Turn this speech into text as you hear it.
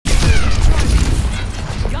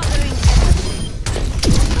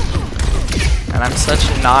and I'm such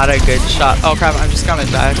not a good shot. Oh crap, I'm just gonna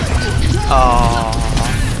die. Oh,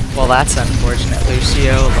 well that's unfortunate,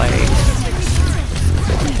 Lucio, like...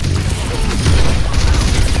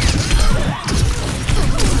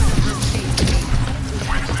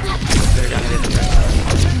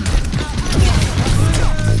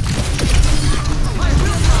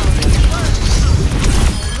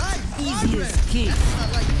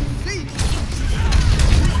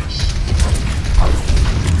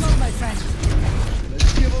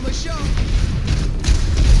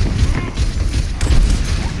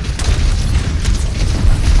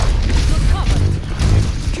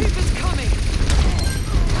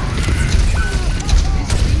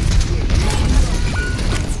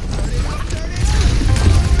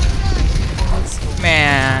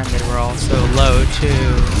 Man, they were all so low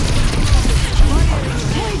too.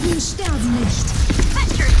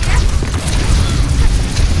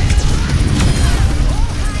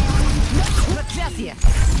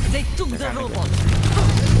 They took the robot.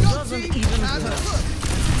 Doesn't even work.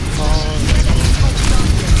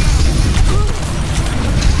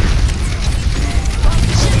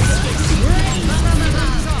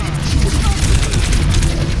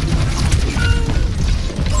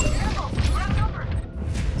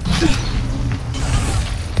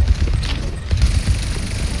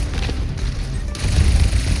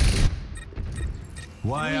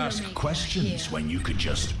 Why ask questions when you could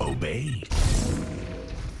just obey?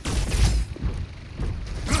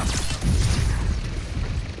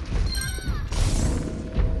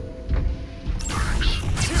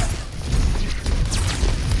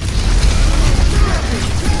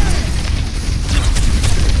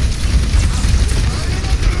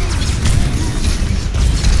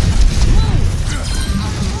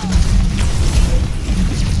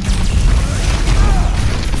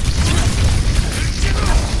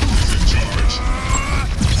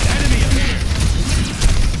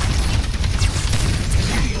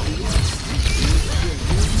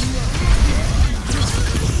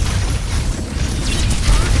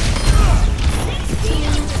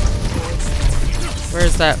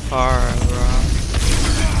 Where's that far, bro?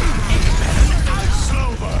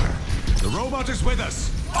 The robot is with us.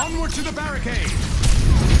 Onward to the barricade.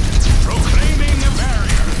 Proclaiming a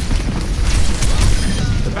barrier.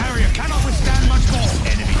 The barrier cannot withstand much more.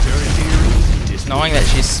 Enemy turret here. Knowing that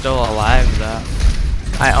she's still alive, though.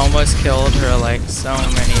 I almost killed her like so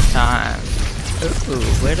many times.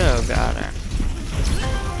 Ooh, Widow got her.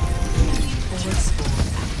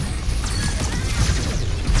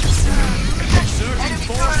 Searching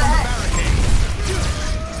for from the barricade.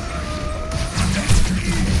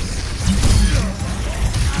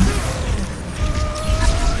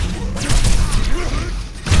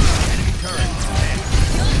 Enemy turret.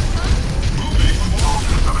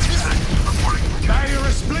 Barrier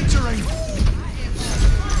is splintering.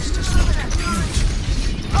 This does not compute.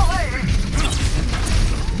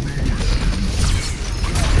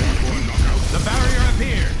 The barrier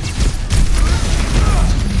appeared.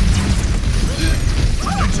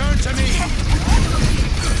 Return to me!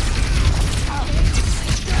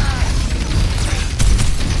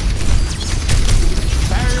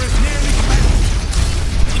 Barrier is nearly spent!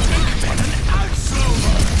 And an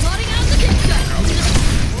outslower!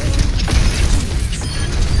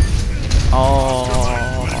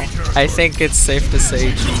 Oh, I think it's safe to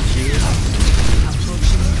say GG.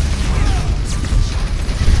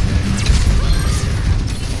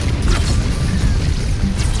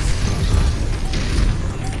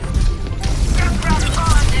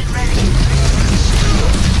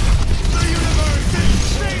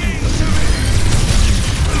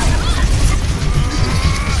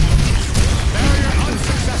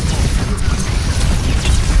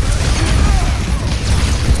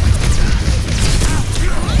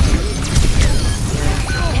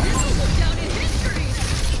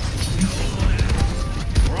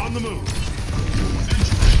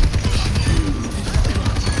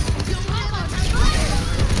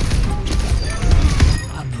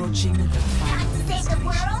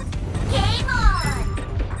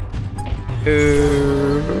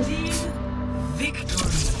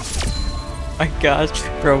 My gosh,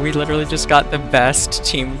 bro, we literally just got the best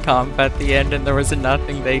team comp at the end and there was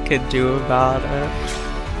nothing they could do about it.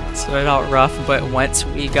 So it felt rough, but once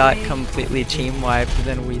we got completely team wiped,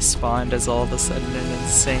 then we spawned as all of a sudden an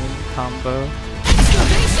insane combo.